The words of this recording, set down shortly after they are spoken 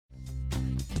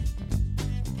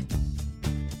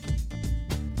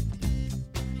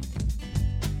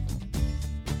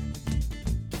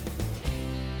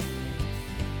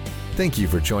Thank you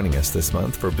for joining us this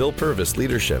month for Bill Purvis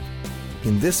Leadership.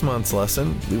 In this month's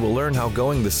lesson, we will learn how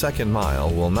going the second mile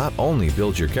will not only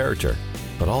build your character,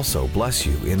 but also bless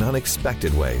you in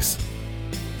unexpected ways.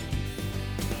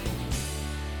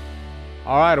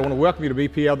 All right, I want to welcome you to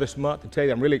BPL this month and tell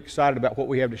you I'm really excited about what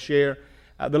we have to share.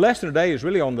 The lesson today is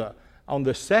really on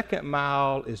the second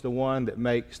mile is the one that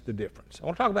makes the difference. I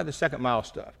want to talk about the second mile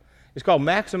stuff. It's called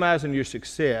maximizing your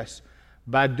success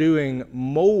by doing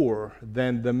more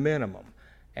than the minimum.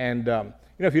 And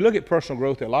if you look at personal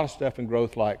growth, there are a lot of stuff in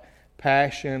growth like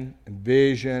passion, and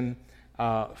vision,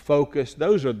 focus.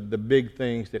 Those are the big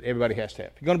things that everybody has to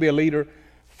have. If you're going to be a leader,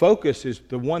 focus is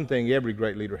the one thing every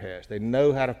great leader has. They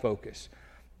know how to focus.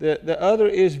 The other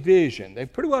is vision. They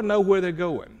pretty well know where they're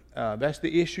going. That's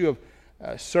the issue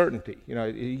of certainty.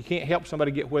 You can't help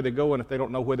somebody get where they're going if they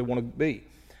don't know where they want to be.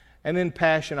 And then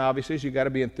passion, obviously, is you've got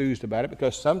to be enthused about it,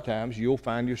 because sometimes you'll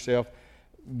find yourself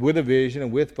with a vision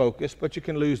and with focus, but you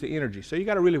can lose the energy. So you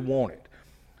got to really want it.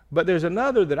 But there's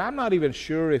another that I'm not even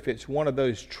sure if it's one of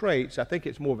those traits. I think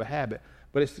it's more of a habit,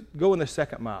 but it's going the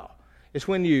second mile. It's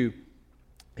when you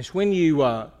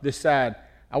decide,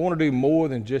 I want to do more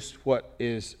than just what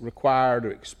is required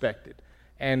or expected.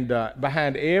 And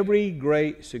behind every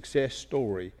great success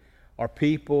story are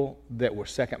people that were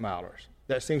second milers.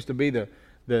 That seems to be the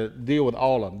deal with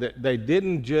all of them. They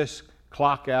didn't just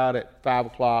clock out at 5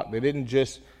 o'clock. They didn't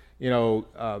just,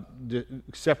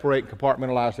 separate and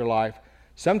compartmentalize their life.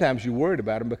 Sometimes you worried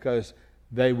about them because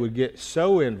they would get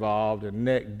so involved and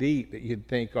neck deep that you'd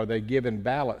think, are they giving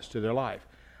balance to their life?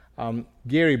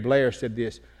 Gary Blair said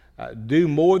this, do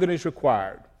more than is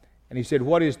required. And he said,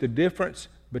 what is the difference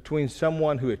between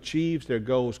someone who achieves their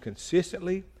goals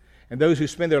consistently and those who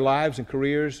spend their lives and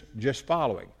careers just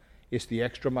following? It's the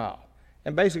extra mile.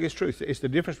 And basically it's true. It's the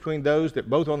difference between those that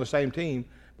both on the same team,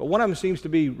 but one of them seems to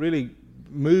be really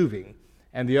moving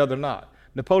and the other not.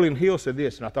 Napoleon Hill said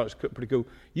this, and I thought it was pretty cool.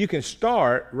 You can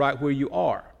start right where you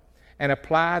are and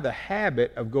apply the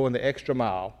habit of going the extra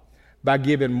mile by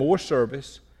giving more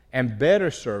service and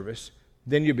better service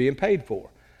than you're being paid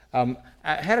for. I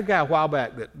had a guy a while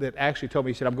back that actually told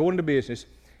me, he said, I'm going into business.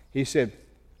 He said,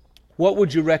 what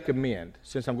would you recommend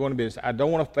since I'm going to business? I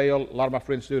don't want to fail. A lot of my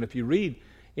friends do. And if you read,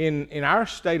 in our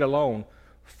state alone,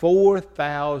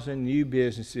 4,000 new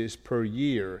businesses per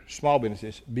year, small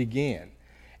businesses, begin.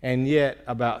 And yet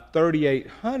about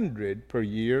 3,800 per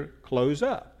year close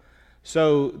up.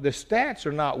 So the stats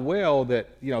are not well that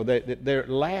they're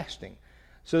lasting.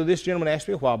 So this gentleman asked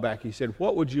me a while back, he said,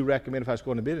 what would you recommend if I was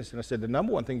going to business? And I said, the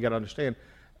number one thing you got to understand,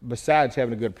 besides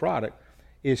having a good product,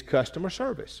 is customer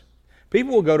service.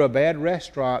 People will go to a bad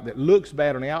restaurant that looks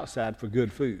bad on the outside for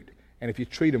good food, and if you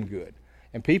treat them good.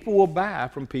 And people will buy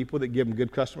from people that give them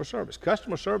good customer service.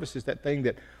 Customer service is that thing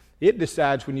that it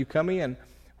decides when you come in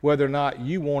whether or not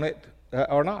you want it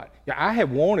or not. I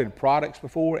have wanted products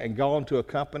before and gone to a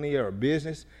company or a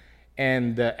business,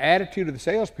 and the attitude of the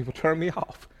salespeople turned me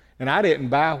off. And I didn't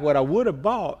buy what I would have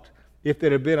bought if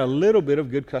there had been a little bit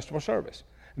of good customer service.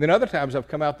 And then other times I've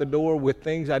come out the door with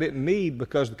things I didn't need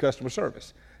because of the customer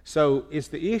service. So it's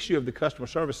the issue of the customer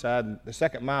service side, and the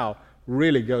second mile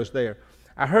really goes there.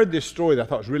 I heard this story that I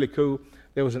thought was really cool.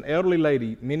 There was an elderly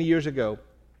lady many years ago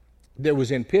that was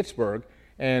in Pittsburgh,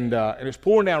 and it was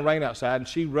pouring down rain outside, and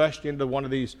she rushed into one of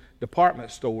these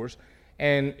department stores,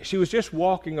 and she was just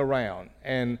walking around,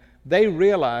 and they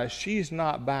realized she's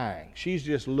not buying. She's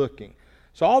just looking.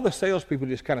 So all the salespeople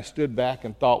just kind of stood back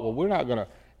and thought, well, we're not going to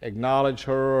acknowledge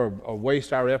her or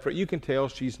waste our effort. You can tell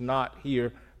she's not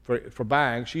here for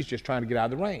buying. She's just trying to get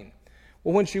out of the rain.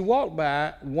 Well, when she walked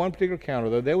by one particular counter,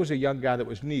 though, there was a young guy that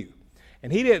was new.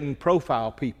 And he didn't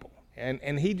profile people.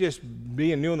 And he just,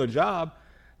 being new on the job,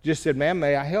 just said, ma'am,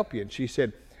 may I help you? And she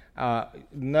said,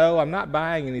 no, I'm not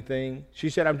buying anything.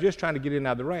 She said, I'm just trying to get in and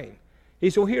out of the rain.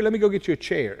 He said, well, here, let me go get you a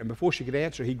chair. And before she could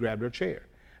answer, he grabbed her a chair.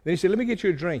 Then he said, let me get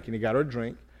you a drink. And he got her a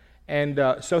drink. And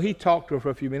so he talked to her for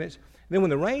a few minutes. And then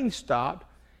when the rain stopped,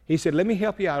 he said, let me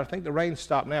help you out. I think the rain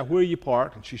stopped now. Where are you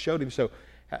parked? And she showed him. So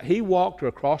he walked her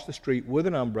across the street with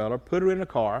an umbrella, put her in a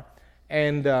car,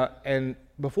 and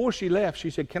before she left, she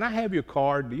said, can I have your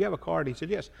card? Do you have a card? He said,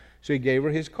 yes. So he gave her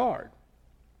his card.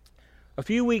 A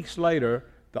few weeks later,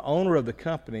 the owner of the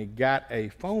company got a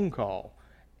phone call,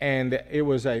 and it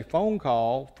was a phone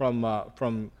call from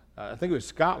I think it was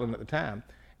Scotland at the time,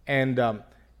 and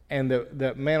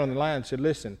the man on the line said,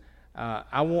 listen,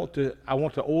 I want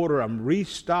to order, I'm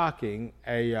restocking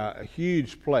a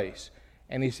huge place.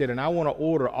 And he said, and I want to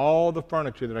order all the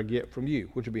furniture that I get from you,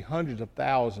 which would be hundreds of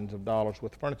thousands of dollars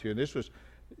worth of furniture. This was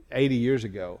 80 years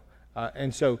ago.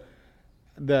 And so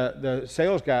the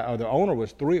sales guy, or the owner,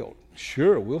 was thrilled.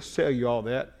 Sure, we'll sell you all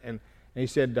that. And And he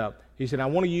said, I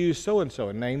want to use so-and-so,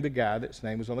 and named the guy that's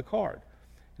name was on the card.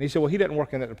 And he said, well, he doesn't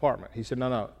work in that department. He said,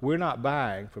 no, we're not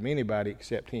buying from anybody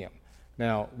except him.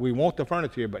 Now, we want the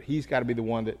furniture, but he's got to be the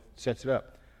one that sets it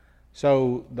up.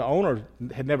 So the owner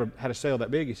had never had a sale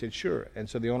that big. He said, sure. And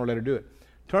so the owner let her do it.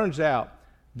 Turns out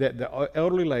that the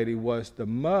elderly lady was the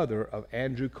mother of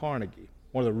Andrew Carnegie,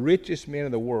 one of the richest men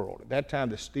in the world. At that time,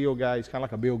 the steel guy, he's kind of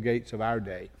like a Bill Gates of our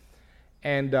day.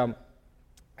 And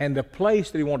the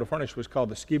place that he wanted to furnish was called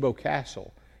the Skibo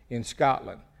Castle in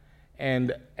Scotland.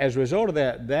 And as a result of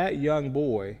that, that young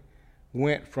boy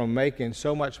went from making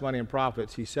so much money in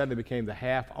profits, he suddenly became the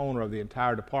half owner of the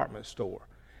entire department store.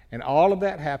 And all of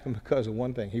that happened because of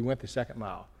one thing. He went the second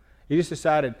mile. He just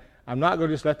decided, I'm not going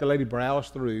to just let the lady browse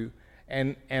through,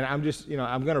 and I'm just,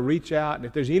 I'm going to reach out, and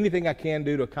if there's anything I can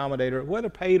do to accommodate her, whether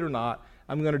paid or not,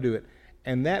 I'm going to do it.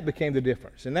 And that became the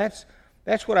difference. And that's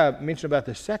what I mentioned about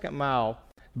the second mile.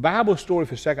 The Bible story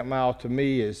for second mile to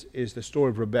me is the story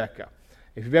of Rebekah.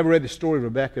 If you've ever read the story of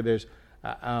Rebekah, there's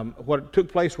what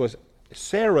took place was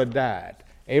Sarah died.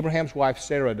 Abraham's wife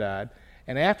Sarah died.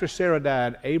 And after Sarah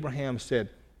died, Abraham said,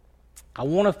 I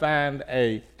want to find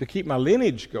to keep my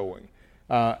lineage going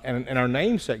and our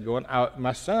namesake going,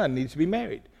 my son needs to be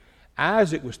married.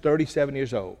 Isaac was 37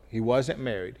 years old. He wasn't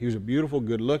married. He was a beautiful,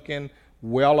 good-looking,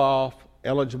 well-off,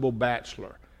 eligible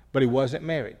bachelor, but he wasn't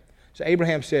married. So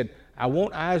Abraham said, I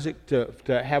want Isaac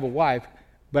to have a wife,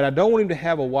 but I don't want him to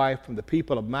have a wife from the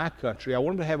people of my country. I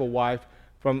want him to have a wife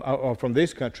from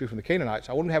this country, from the Canaanites.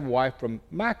 I want him to have a wife from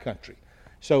my country.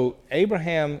 So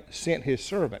Abraham sent his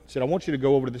servant, said, I want you to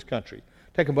go over to this country,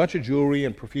 take a bunch of jewelry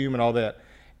and perfume and all that,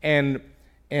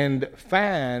 and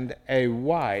find a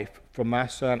wife for my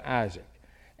son Isaac.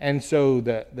 And so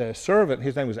the servant,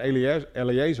 his name was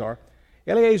Eleazar.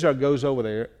 Eleazar goes over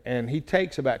there, and he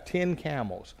takes about 10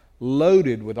 camels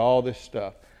loaded with all this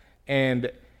stuff.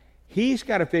 And he's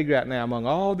got to figure out now, among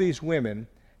all these women,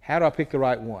 how do I pick the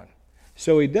right one?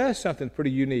 So he does something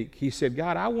pretty unique. He said,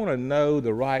 God, I want to know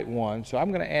the right one, so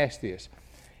I'm going to ask this.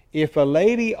 If a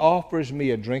lady offers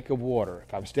me a drink of water,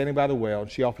 if I'm standing by the well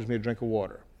and she offers me a drink of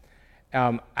water,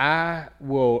 I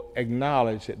will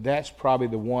acknowledge that that's probably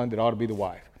the one that ought to be the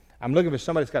wife. I'm looking for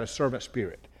somebody that's got a servant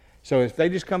spirit. So if they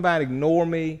just come by and ignore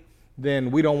me, then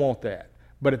we don't want that.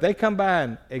 But if they come by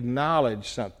and acknowledge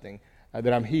something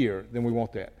that I'm here, then we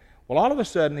want that. Well, all of a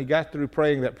sudden, he got through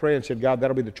praying that prayer and said, God,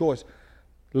 that'll be the choice.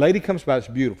 Lady comes by, it's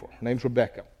beautiful. Her name's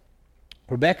Rebekah.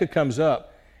 Rebekah comes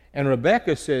up, and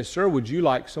Rebekah says, sir, would you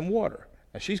like some water?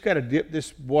 Now, she's got to dip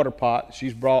this water pot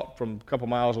she's brought from a couple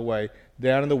miles away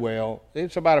down in the well.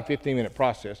 It's about a 15-minute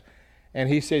process. And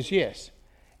he says, yes.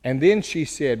 And then she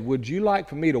said, would you like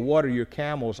for me to water your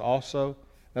camels also?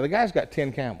 Now, the guy's got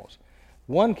 10 camels.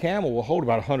 One camel will hold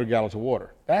about 100 gallons of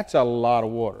water. That's a lot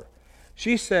of water.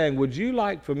 She's saying, would you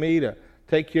like for me to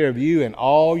take care of you and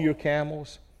all your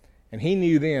camels? And he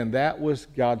knew then that was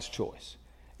God's choice.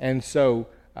 And so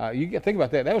you think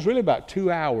about that. That was really about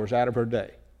 2 hours out of her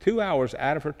day, 2 hours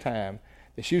out of her time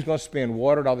that she was going to spend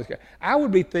watering all this. I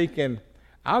would be thinking,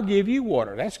 I'll give you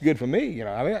water. That's good for me.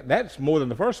 I mean, that's more than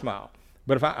the first mile.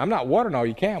 But if I'm not watering all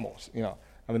your camels,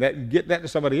 I mean, get that to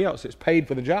somebody else that's paid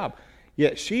for the job.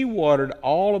 Yet she watered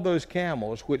all of those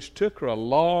camels, which took her a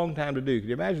long time to do. Can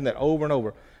you imagine that over and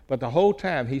over? But the whole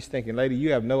time he's thinking, lady,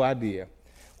 you have no idea.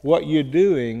 What you're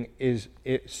doing is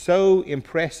it's so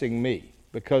impressing me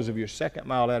because of your second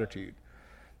mile attitude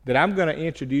that I'm going to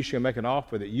introduce you and make an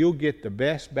offer that you'll get the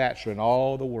best bachelor in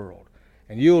all the world.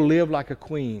 And you'll live like a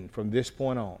queen from this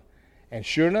point on. And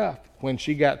sure enough, when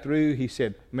she got through, he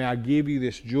said, may I give you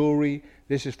this jewelry?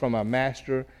 This is from my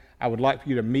master. I would like for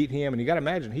you to meet him. And you got to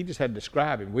imagine, he just had to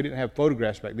describe him. We didn't have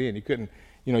photographs back then. You couldn't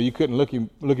look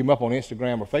him up on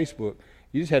Instagram or Facebook.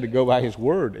 You just had to go by his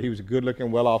word. He was a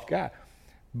good-looking, well-off guy.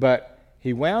 But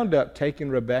he wound up taking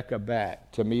Rebekah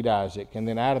back to meet Isaac. And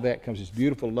then out of that comes this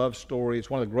beautiful love story. It's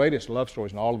one of the greatest love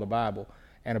stories in all of the Bible,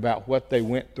 and about what they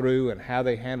went through and how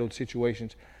they handled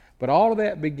situations. But all of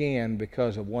that began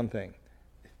because of one thing.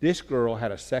 This girl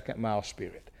had a second mile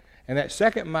spirit. And that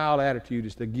second mile attitude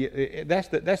is that's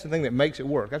the thing that makes it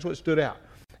work. That's what stood out.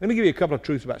 Let me give you a couple of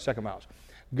truths about second miles.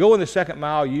 Going the second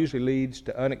mile usually leads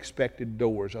to unexpected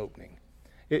doors opening.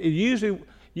 It usually,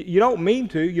 you don't mean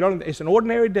to. It's an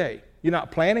ordinary day. You're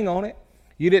not planning on it.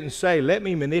 You didn't say, let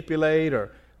me manipulate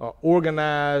or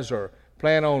organize or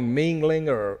plan on mingling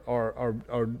or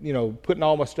putting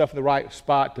all my stuff in the right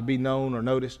spot to be known or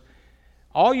noticed.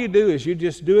 All you do is you're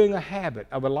just doing a habit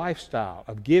of a lifestyle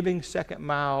of giving second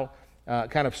mile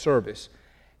kind of service.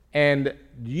 And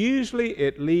usually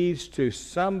it leads to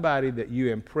somebody that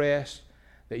you impressed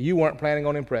that you weren't planning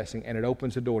on impressing, and it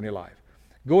opens a door in your life.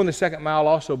 Going the second mile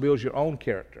also builds your own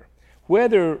character.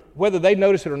 whether they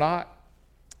notice it or not,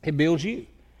 it builds you.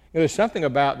 There's something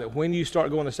about that when you start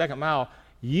going the second mile,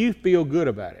 you feel good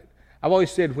about it. I've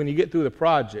always said when you get through the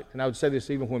project, and I would say this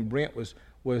even when Brent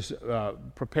was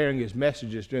preparing his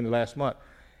messages during the last month,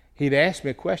 he'd ask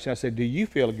me a question. I said, do you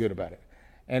feel good about it?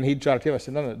 And he'd try to tell me, I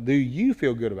said, no, do you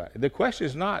feel good about it? The question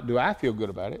is not, do I feel good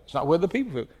about it? It's not whether the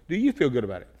people feel. Do you feel good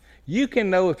about it? You can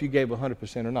know if you gave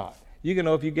 100% or not. You can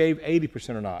know if you gave 80%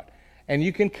 or not. And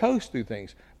you can coast through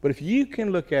things. But if you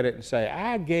can look at it and say,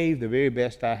 I gave the very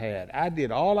best I had. I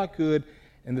did all I could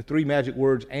in the 3 magic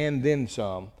words and then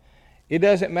some. It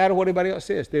doesn't matter what anybody else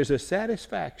says. There's a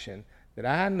satisfaction that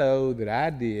I know that I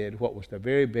did what was the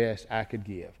very best I could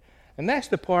give. And that's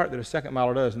the part that a second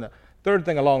miler does. And the third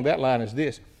thing along that line is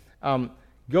this.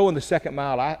 Going the second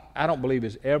mile, I don't believe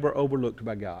is ever overlooked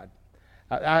by God.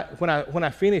 When I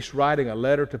finish writing a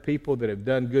letter to people that have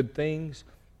done good things,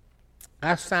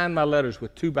 I sign my letters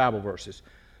with 2 Bible verses.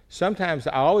 Sometimes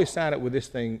I always sign it with this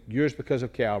thing, yours because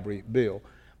of Calvary, Bill.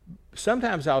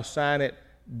 Sometimes I'll sign it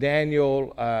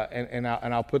Daniel, and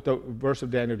I'll put the verse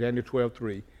of Daniel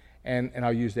 12:3, and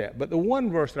I'll use that. But the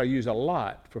one verse that I use a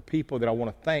lot for people that I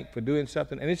want to thank for doing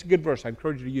something, and it's a good verse, I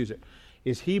encourage you to use it,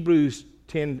 is Hebrews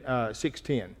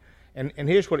 6:10. And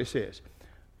here's what it says.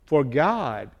 For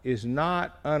God is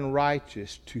not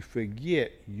unrighteous to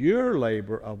forget your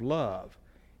labor of love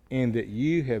in that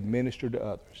you have ministered to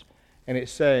others. And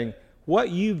it's saying, what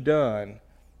you've done,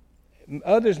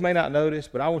 others may not notice,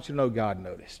 but I want you to know God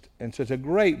noticed. And so it's a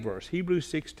great verse,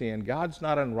 Hebrews 6:10, God's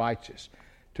not unrighteous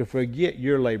to forget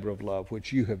your labor of love,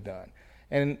 which you have done.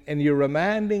 And you're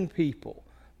reminding people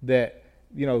that,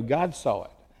 God saw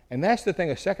it. And that's the thing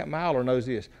a second miler knows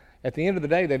this. At the end of the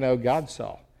day, they know God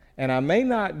saw. And I may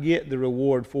not get the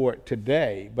reward for it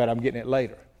today, but I'm getting it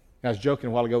later. And I was joking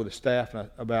a while ago with the staff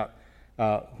about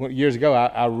years ago,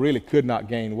 I really could not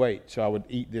gain weight, so I would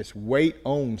eat this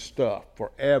weight-on stuff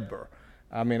forever.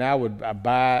 I mean, I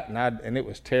buy it, and it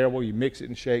was terrible. You mix it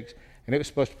in shakes, and it was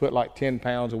supposed to put like 10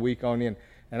 pounds a week on you,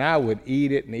 and I would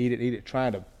eat it,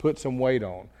 trying to put some weight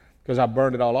on because I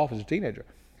burned it all off as a teenager.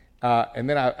 And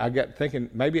then I got thinking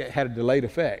maybe it had a delayed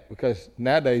effect because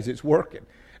nowadays it's working.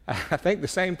 I think the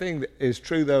same thing is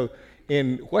true, though,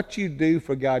 in what you do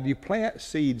for God. You plant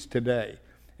seeds today.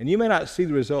 And you may not see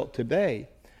the result today,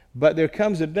 but there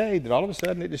comes a day that all of a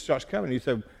sudden it just starts coming. You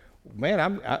say,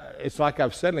 man, it's like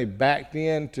I've suddenly backed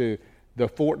into the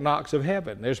Fort Knox of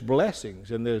heaven. There's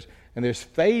blessings, and there's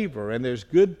favor, and there's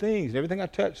good things. Everything I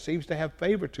touch seems to have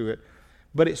favor to it.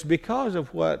 But it's because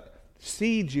of what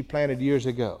seeds you planted years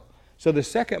ago. So the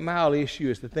second mile issue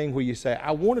is the thing where you say,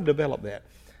 I want to develop that.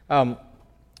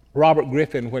 Robert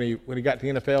Griffin, when he got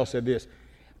to the NFL, said this.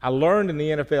 I learned in the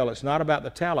NFL it's not about the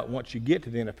talent once you get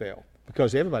to the NFL,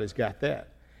 because everybody's got that.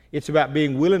 It's about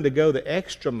being willing to go the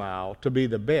extra mile to be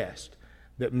the best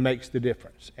that makes the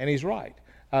difference. And he's right.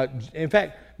 In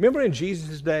fact, remember in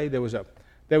Jesus' day there was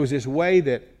this way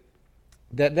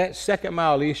that second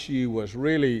mile issue was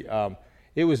really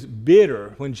it was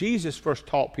bitter. When Jesus first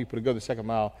taught people to go the second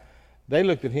mile, they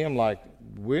looked at him like,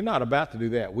 we're not about to do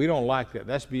that. We don't like that.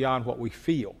 That's beyond what we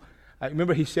feel. I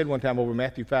remember he said one time over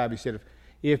Matthew 5, he said,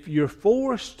 if you're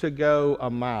forced to go a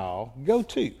mile, go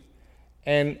 2.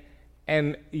 And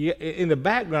in the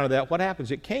background of that, what happens?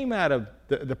 It came out of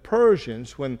the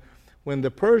Persians when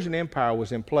the Persian Empire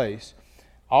was in place.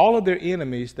 All of their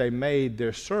enemies, they made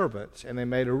their servants, and they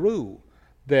made a rule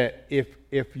that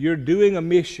if you're doing a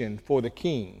mission for the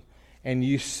king and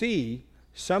you see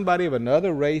somebody of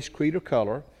another race, creed, or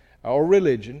color, or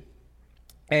religion,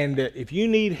 and if you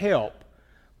need help,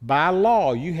 by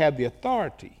law, you have the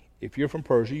authority. If you're from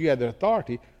Persia, you have the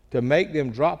authority to make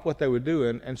them drop what they were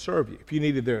doing and serve you. If you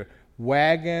needed their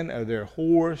wagon or their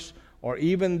horse or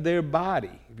even their body,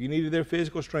 if you needed their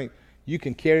physical strength, you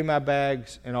can carry my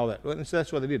bags and all that. And so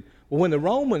that's what they did. Well, when the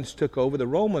Romans took over,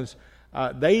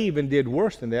 they even did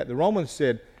worse than that. The Romans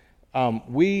said,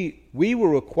 we will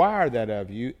require that of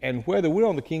you, and whether we're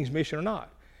on the king's mission or not.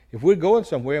 If we're going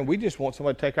somewhere and we just want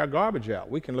somebody to take our garbage out,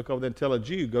 we can look over there and tell a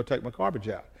Jew, go take my garbage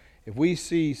out. If we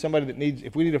see somebody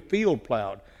if we need a field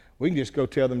plowed, we can just go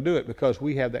tell them to do it because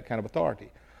we have that kind of authority.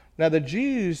 Now, the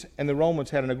Jews and the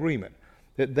Romans had an agreement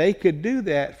that they could do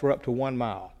that for up to 1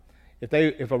 mile.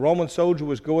 If a Roman soldier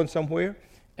was going somewhere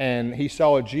and he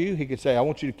saw a Jew, he could say, I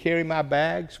want you to carry my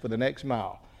bags for the next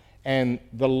mile. And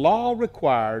the law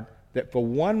required that for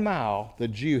 1 mile, the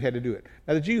Jew had to do it.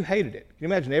 Now, the Jew hated it. Can you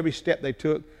imagine every step they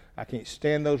took? I can't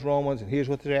stand those Romans, and here's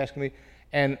what they're asking me.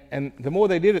 And the more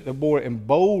they did it, the more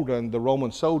emboldened the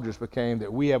Roman soldiers became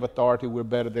that we have authority, we're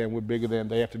better than, we're bigger than,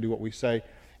 they have to do what we say.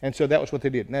 And so that was what they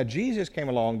did. Now, Jesus came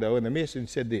along, though, in the midst and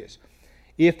said this.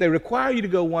 If they require you to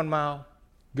go 1 mile,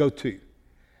 Go to.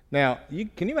 Now,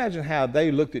 can you imagine how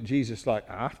they looked at Jesus like,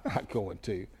 I'm not going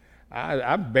to.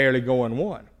 I'm barely going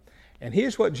 1. And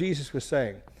here's what Jesus was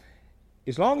saying.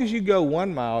 As long as you go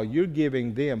 1 mile, you're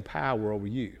giving them power over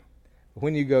you. But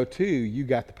when you go 2, you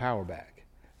got the power back.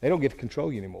 They don't get to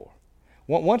control you anymore.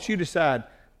 Once you decide,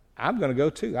 I'm going to go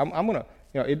 2. I'm going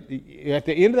to, at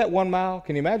the end of that 1 mile,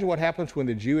 can you imagine what happens when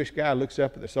the Jewish guy looks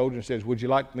up at the soldier and says, would you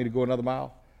like me to go another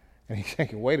mile? And he's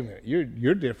thinking, wait a minute,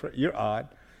 you're different, you're odd.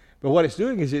 But what it's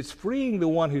doing is it's freeing the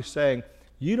one who's saying,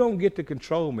 you don't get to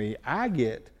control me, I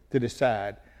get to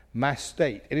decide my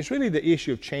state. And it's really the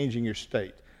issue of changing your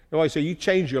state. You know, I say you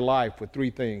change your life with 3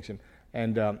 things,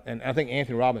 and I think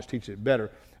Anthony Robbins teaches it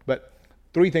better, but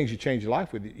 3 things you change your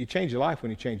life with. You change your life when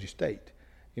you change your state,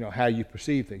 how you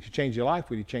perceive things. You change your life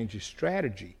when you change your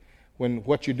strategy. When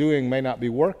what you're doing may not be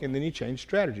working, then you change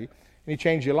strategy. And you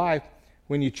change your life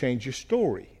when you change your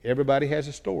story. Everybody has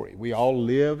a story. We all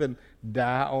live and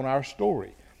die on our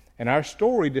story. And our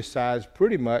story decides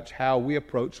pretty much how we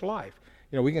approach life.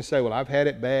 We can say, well, I've had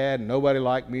it bad, and nobody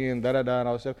liked me, and da-da-da, and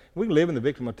all that stuff. We can live in the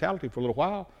victim mentality for a little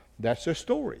while. That's their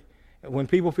story. When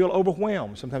people feel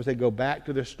overwhelmed, sometimes they go back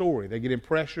to their story. They get in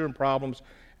pressure and problems,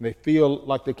 and they feel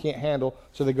like they can't handle,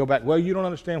 so they go back, well, you don't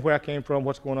understand where I came from,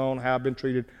 what's going on, how I've been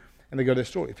treated, and they go to their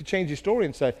story. If you change your story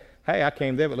and say, hey, I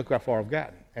came there, but look how far I've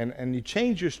gotten, and you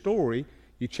change your story,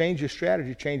 you change your strategy,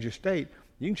 you change your state,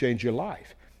 you can change your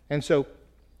life. And so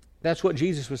that's what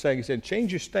Jesus was saying. He said,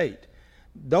 change your state.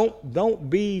 Don't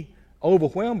be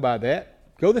overwhelmed by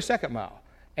that. Go the 2nd mile.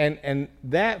 And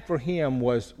that for him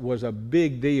was a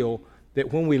big deal,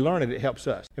 that when we learn it, it helps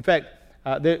us. In fact,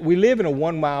 we live in a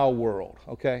 1 mile world,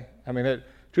 okay? I mean, the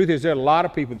truth is there are a lot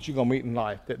of people that you're going to meet in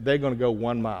life that they're going to go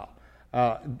 1 mile.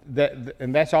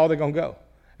 And that's all they're going to go.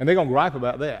 And they're going to gripe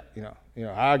about that,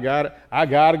 I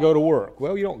got to go to work.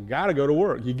 Well, you don't got to go to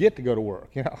work. You get to go to work,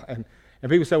 And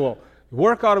people say, well,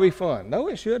 work ought to be fun. No,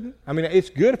 it shouldn't. I mean, it's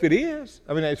good if it is.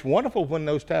 I mean, it's wonderful when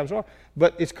those times are.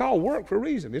 But it's called work for a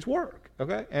reason. It's work,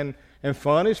 okay? And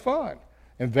fun is fun.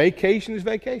 And vacation is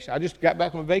vacation. I just got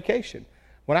back from a vacation.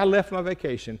 When I left my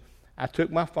vacation, I took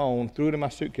my phone, threw it in my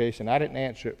suitcase, and I didn't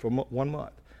answer it for 1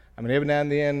 month. I mean, every now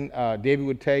and then, Debbie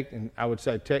would take, and I would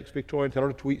say, text Victoria and tell her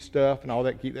to tweet stuff and all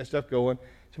that, keep that stuff going.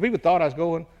 So people thought I was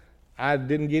going. I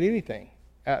didn't get anything.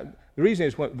 The reason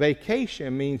is when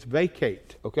vacation means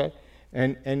vacate, okay?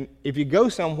 And if you go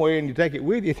somewhere and you take it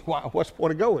with you, what's the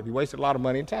point of going? You wasted a lot of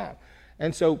money and time.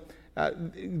 And so,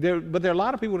 there are a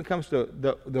lot of people when it comes to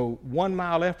the 1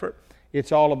 mile effort,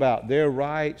 it's all about their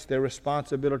rights, their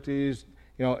responsibilities.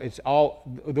 It's all,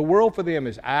 the world for them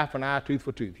is eye for an eye, tooth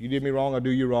for tooth. You did me wrong, I'll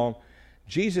do you wrong.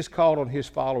 Jesus called on his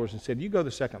followers and said, you go the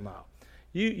 2nd mile.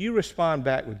 You respond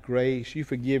back with grace. You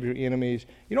forgive your enemies.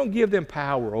 You don't give them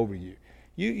power over you.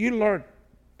 You learn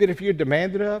that if you're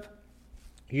demanded of,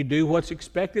 you do what's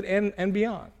expected and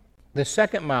beyond. The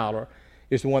 2nd miler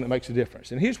is the one that makes a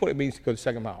difference. And here's what it means to go the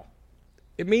 2nd mile.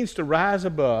 It means to rise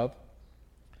above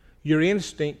your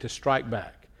instinct to strike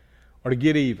back or to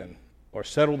get even or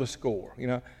settle the score.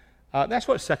 That's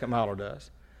what a 2nd miler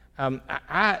does.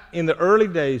 In the early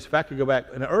days, if I could go back,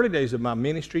 in the early days of my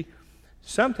ministry,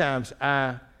 sometimes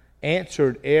I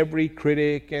answered every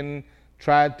critic and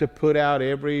tried to put out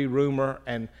every rumor.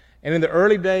 And in the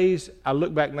early days, I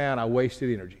look back now and I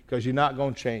wasted energy because you're not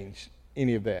going to change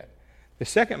any of that. The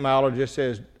 2nd miler just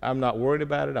says, I'm not worried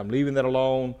about it. I'm leaving that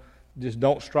alone. Just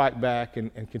don't strike back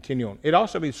and continue on. It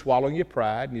also means swallowing your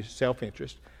pride and your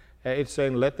self-interest. It's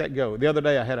saying let that go. The other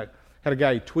day I had a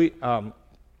guy tweet,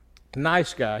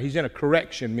 nice guy. He's in a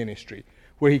correction ministry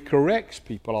where he corrects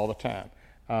people all the time.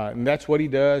 And that's what he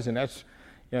does. And that's,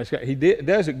 he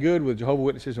does it good with Jehovah's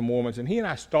Witnesses and Mormons. And he and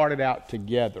I started out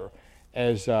together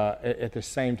as at the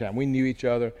same time. We knew each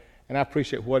other, and I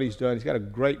appreciate what he's done. He's got a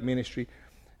great ministry.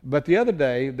 But the other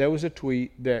day, there was a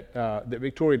tweet that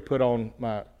Victoria had put on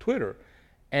my Twitter,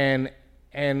 and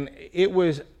it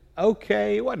was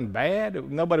okay. It wasn't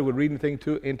bad. Nobody would read anything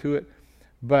into it.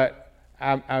 But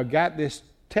I got this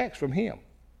text from him,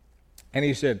 and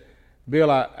he said,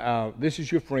 Bill, this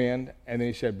is your friend. And then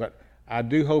he said, but I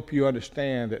do hope you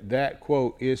understand that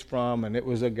quote is from, and it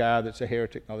was a guy that's a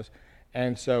heretic and all this.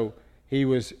 And so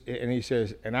he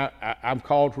says, and I'm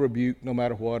called to rebuke no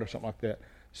matter what or something like that.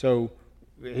 So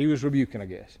he was rebuking, I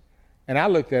guess. And I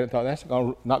looked at it and thought, that's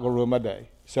not going to ruin my day.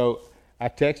 So I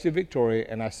texted Victoria,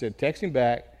 and I said, text him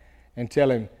back and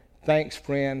tell him, thanks,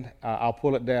 friend, I'll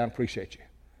pull it down, appreciate you,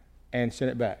 and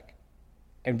send it back.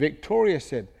 And Victoria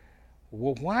said,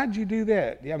 well, why'd you do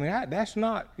that? I mean, that's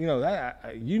not,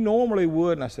 you normally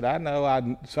would. And I said, I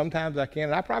know, sometimes I can,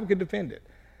 and I probably could defend it.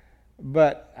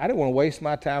 But I didn't want to waste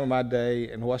my time and my day,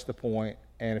 and what's the point?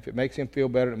 and if it makes him feel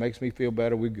better, it makes me feel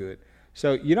better, we're good.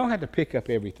 So you don't have to pick up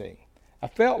everything. I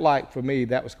felt like, for me,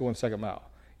 that was going second mile.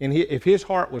 And if his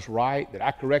heart was right, that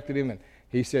I corrected him, and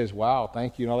he says, wow,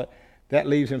 thank you, and all that, that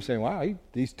leaves him saying, wow,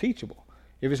 he's teachable.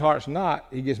 If his heart's not,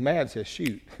 he gets mad and says,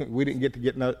 shoot, we didn't get to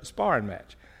get no sparring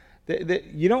match.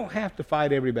 You don't have to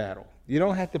fight every battle. You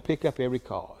don't have to pick up every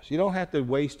cause. You don't have to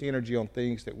waste energy on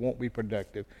things that won't be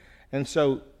productive. And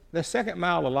so the second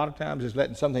mile a lot of times is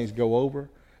letting some things go over,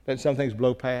 letting some things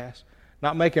blow past,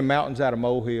 not making mountains out of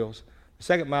molehills. The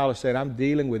second mile is saying, I'm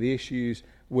dealing with issues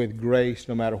with grace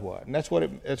no matter what. And that's what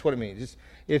it means.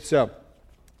 It's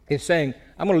saying,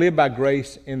 I'm going to live by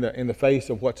grace in the face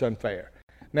of what's unfair.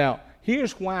 Now,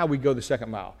 here's why we go the second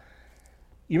mile.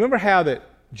 You remember how that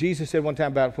Jesus said one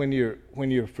time about when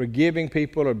you're forgiving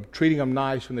people or treating them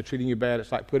nice when they're treating you bad,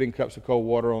 it's like putting cups of cold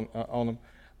water on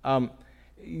them.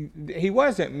 He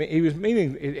was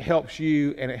meaning it helps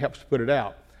you and it helps to put it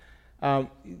out.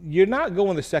 You're not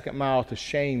going the second mile to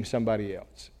shame somebody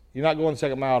else. You're not going the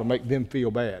second mile to make them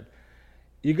feel bad.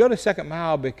 You go the second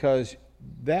mile because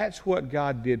that's what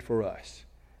God did for us.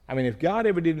 I mean, if God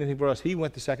ever did anything for us, he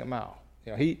went the second mile.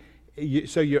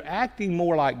 So you're acting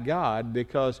more like God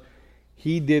because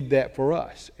he did that for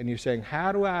us. And you're saying,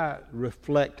 how do I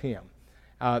reflect him?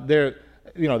 There's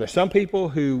some people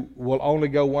who will only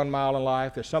go 1 mile in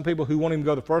life. There's some people who won't even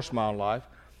go the first mile in life.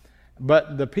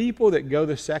 But the people that go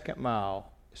the second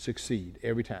mile succeed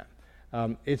every time.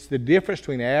 It's the difference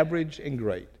between average and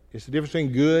great. It's the difference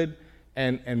between good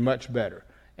and much better.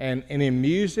 And in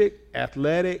music,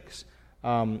 athletics,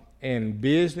 and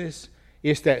business,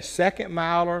 it's that second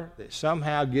miler that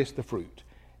somehow gets the fruit.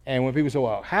 And when people say,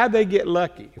 well, how'd they get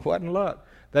lucky? It wasn't luck.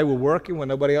 They were working when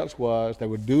nobody else was. They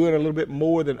were doing a little bit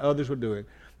more than others were doing.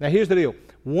 Now, here's the deal.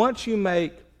 Once you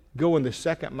make going the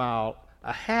second mile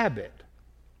a habit,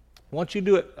 once you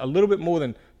do it a little bit more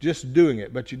than just doing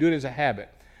it, but you do it as a habit,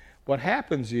 what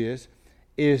happens is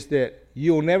that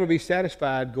you'll never be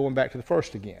satisfied going back to the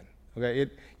first again. Okay?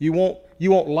 You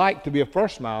won't like to be a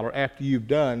first miler after you've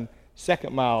done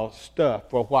second mile stuff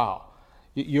for a while.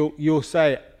 You'll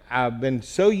say, I've been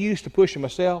so used to pushing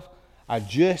myself, I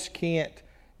just can't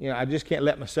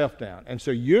let myself down. And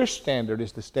so your standard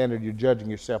is the standard you're judging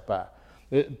yourself by.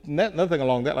 Another thing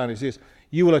along that line is this: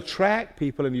 you will attract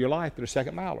people into your life that are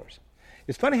second milers.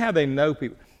 It's funny how they know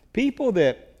people. People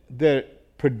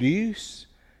that produce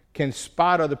can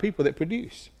spot other people that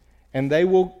produce, and they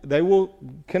will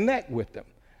connect with them.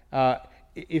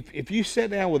 If you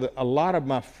sit down with a lot of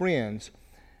my friends,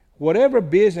 whatever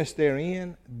business they're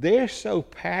in, they're so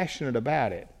passionate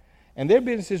about it. And their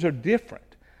businesses are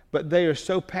different, but they are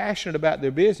so passionate about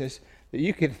their business that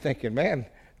you can thinking, man,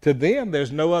 to them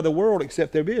there's no other world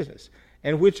except their business.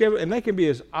 And they can be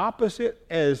as opposite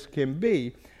as can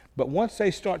be, but once they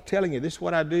start telling you this is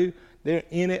what I do, they're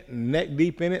in it, neck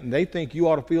deep in it, and they think you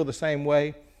ought to feel the same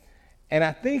way. And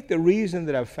I think the reason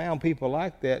that I've found people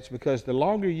like that is because the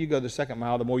longer you go the second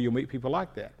mile, the more you'll meet people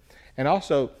like that. And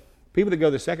also, people that go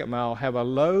the second mile have a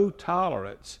low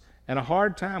tolerance and a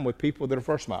hard time with people that are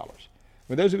first milers. I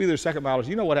mean, those of you that are second milers,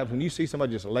 you know what happens when you see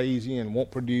somebody just lazy and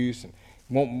won't produce and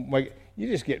won't make, you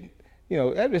just get,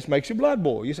 that just makes your blood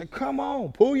boil. You say, come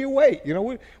on, pull your weight.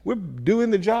 We're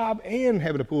doing the job and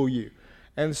having to pull you.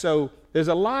 And so there's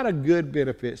a lot of good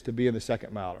benefits to being the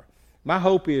second miler. My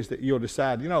hope is that you'll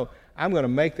decide, I'm going to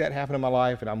make that happen in my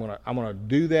life, and I'm going to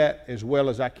do that as well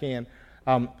as I can.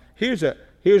 Here's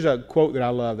a quote that I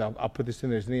love. I'll put this in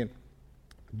there as the end.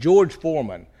 George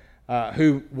Foreman,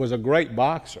 who was a great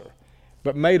boxer,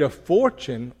 but made a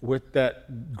fortune with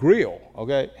that grill.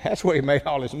 Okay, that's where he made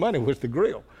all his money, was the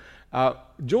grill.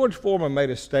 George Foreman made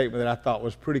a statement that I thought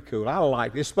was pretty cool. I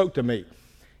liked it. It spoke to me.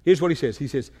 Here's what he says. He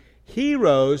says,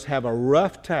 heroes have a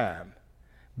rough time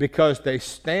because they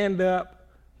stand up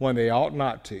when they ought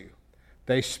not to.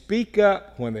 They speak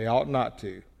up when they ought not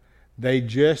to. They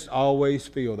just always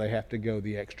feel they have to go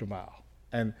the extra mile.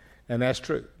 And that's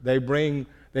true. They bring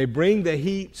the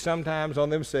heat sometimes on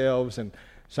themselves, and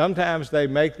sometimes they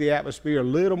make the atmosphere a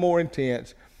little more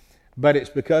intense, but it's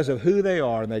because of who they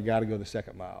are, and they got to go the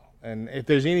second mile. And if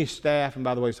there's any staff, and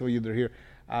by the way, some of you that are here,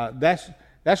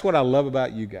 that's what I love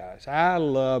about you guys. I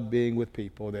love being with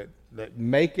people that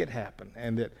make it happen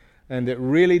and that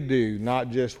really do not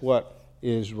just what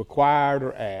is required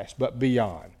or asked, but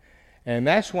beyond. And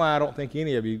that's why I don't think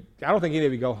any of you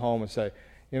go home and say,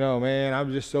 man,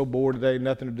 I'm just so bored today,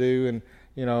 nothing to do, and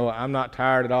I'm not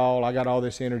tired at all. I got all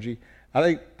this energy. I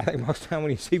think most of the time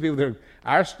when you see people that are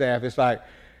our staff, it's like,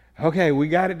 okay, we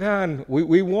got it done.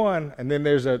 We won. And then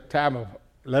there's a time of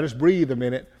let us breathe a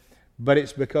minute but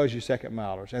it's because you're second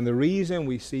milers. And the reason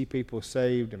we see people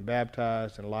saved and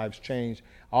baptized and lives changed,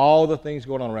 all the things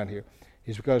going on around here,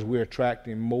 is because we're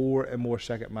attracting more and more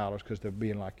second milers because they're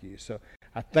being like you. So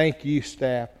I thank you,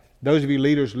 staff. Those of you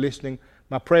leaders listening,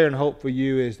 my prayer and hope for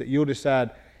you is that you'll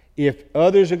decide, if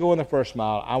others are going the first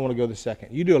mile, I want to go the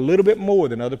second. You do a little bit more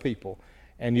than other people,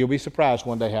 and you'll be surprised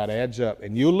one day how it adds up.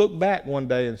 And you'll look back one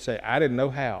day and say, I didn't know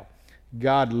how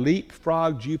God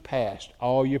leapfrogged you past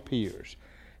all your peers.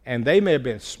 And they may have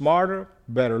been smarter,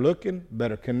 better looking,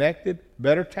 better connected,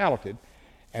 better talented,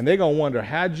 and they're going to wonder,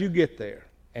 how'd you get there?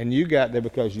 And you got there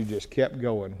because you just kept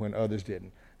going when others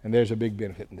didn't. And there's a big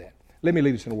benefit in that. Let me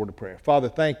lead us in a word of prayer. Father,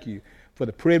 thank you for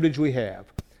the privilege we have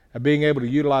of being able to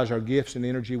utilize our gifts and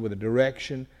energy with a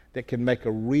direction that can make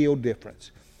a real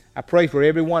difference. I pray for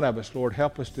every one of us, Lord,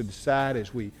 help us to decide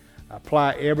as we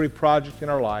apply every project in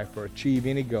our life or achieve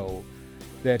any goal,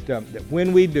 that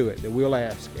when we do it, that we'll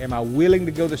ask, am I willing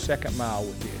to go the second mile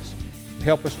with this?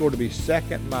 Help us, Lord, to be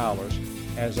second milers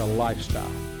as a lifestyle.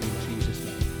 In Jesus'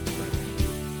 name.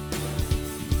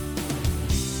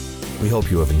 We hope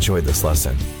you have enjoyed this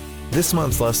lesson. This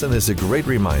month's lesson is a great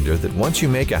reminder that once you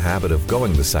make a habit of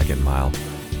going the second mile,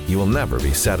 you will never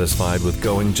be satisfied with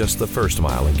going just the first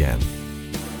mile again.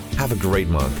 Have a great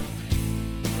month